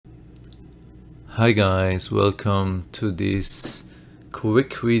Hi guys, welcome to this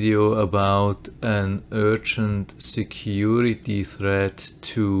quick video about an urgent security threat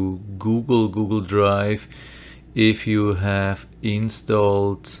to Google Drive if you have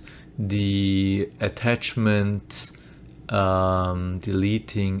installed the attachment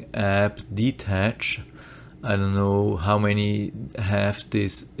deleting app Dittach. I don't know how many have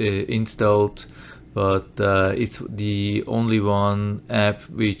this installed, but it's the only one app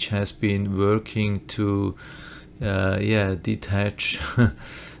which has been working to detach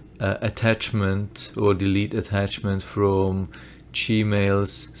attachment or delete attachment from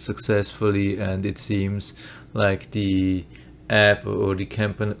Gmails successfully, and it seems like the app or the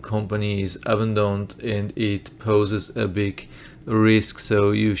company is abandoned and it poses a big risk,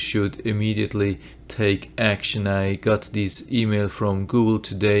 so you should immediately take action. I got this email from Google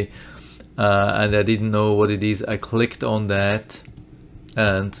today and I didn't know what it is. I clicked on that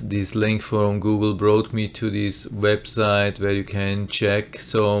and this link from Google brought me to this website where you can check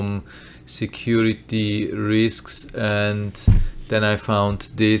some security risks, and then I found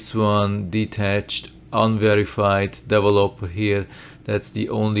this one, detached unverified developer here. That's the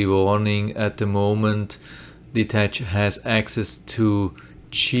only warning at the moment. Dittach has access to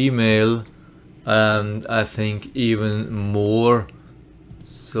Gmail and I think even more.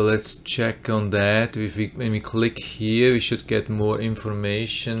 So let's check on that. When we click here, we should get more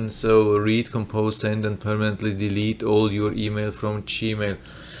information. So read, compose, send and permanently delete all your email from Gmail.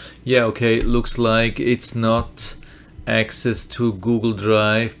 Yeah, okay, looks like it's not access to Google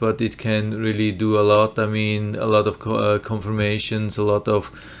Drive, but it can really do a lot. I mean, a lot of confirmations, a lot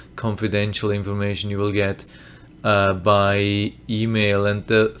of confidential information you will get by email. And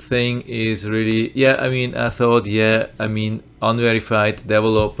the thing is really, I thought, unverified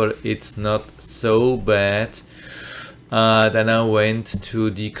developer, it's not so bad. Then I went to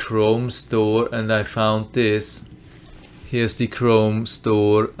the Chrome store and I found this. Here's the Chrome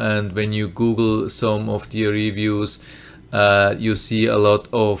store, and when you Google some of the reviews, you see a lot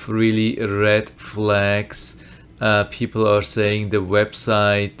of really red flags. People are saying the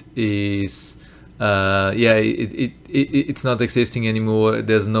website is it's not existing anymore.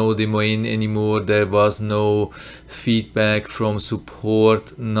 There's no domain anymore. There was no feedback from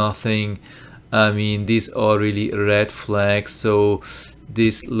support, nothing. I mean, these are really red flags. So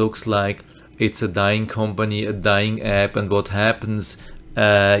this looks like it's a dying company, a dying app. And what happens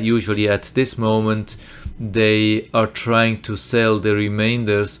usually at this moment, they are trying to sell the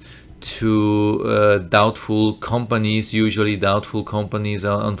remainders to doubtful companies, usually doubtful companies,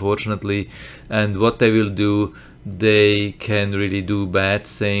 unfortunately. And what they will do, they can really do bad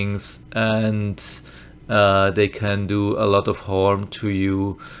things, and they can do a lot of harm to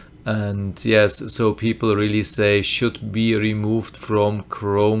you. And yes, so people really say should be removed from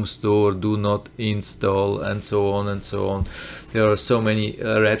Chrome store, do not install, and so on and so on. There are so many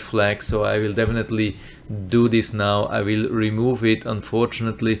red flags, so I will definitely do this now. I will remove it.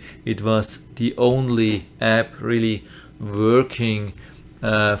 Unfortunately, it was the only app really working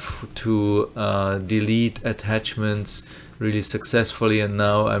to delete attachments really successfully, and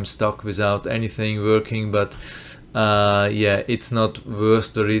now I'm stuck without anything working. But it's not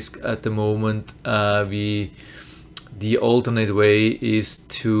worth the risk at the moment. The alternate way is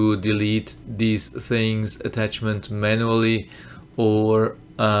to delete these things, attachment, manually, or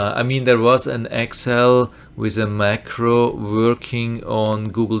there was an Excel with a macro working on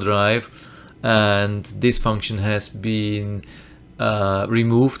Google Drive, and this function has been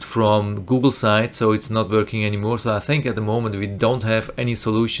removed from Google side, so it's not working anymore. So I think at the moment we don't have any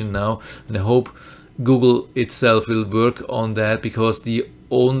solution now, and I hope Google itself will work on that, because the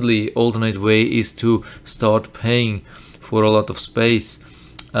only alternate way is to start paying for a lot of space,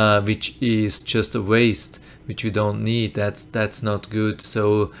 which is just a waste, which you don't need. That's not good.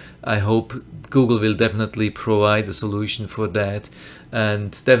 So I hope Google will definitely provide a solution for that.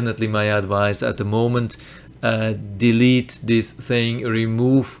 And definitely my advice at the moment, delete this thing,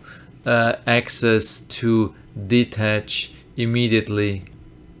 remove access to Dittach immediately.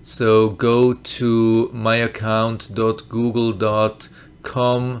 So go to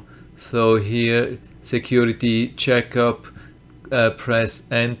myaccount.google.com. So here, security checkup, press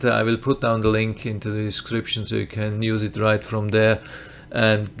enter. I will put down the link into the description so you can use it right from there,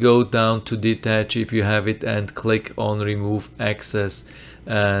 and go down to Dittach if you have it and click on remove access.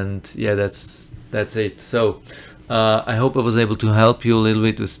 And yeah, that's it. So I hope I was able to help you a little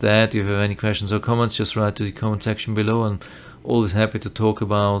bit with that. If you have any questions or comments, just write to the comment section below. I'm always happy to talk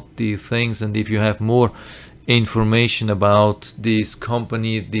about these things. And if you have more information about this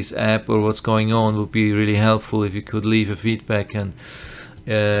company, this app, or what's going on, would be really helpful if you could leave a feedback and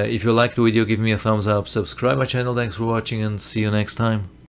If you liked the video, give me a thumbs up, subscribe my channel. Thanks for watching and see you next time.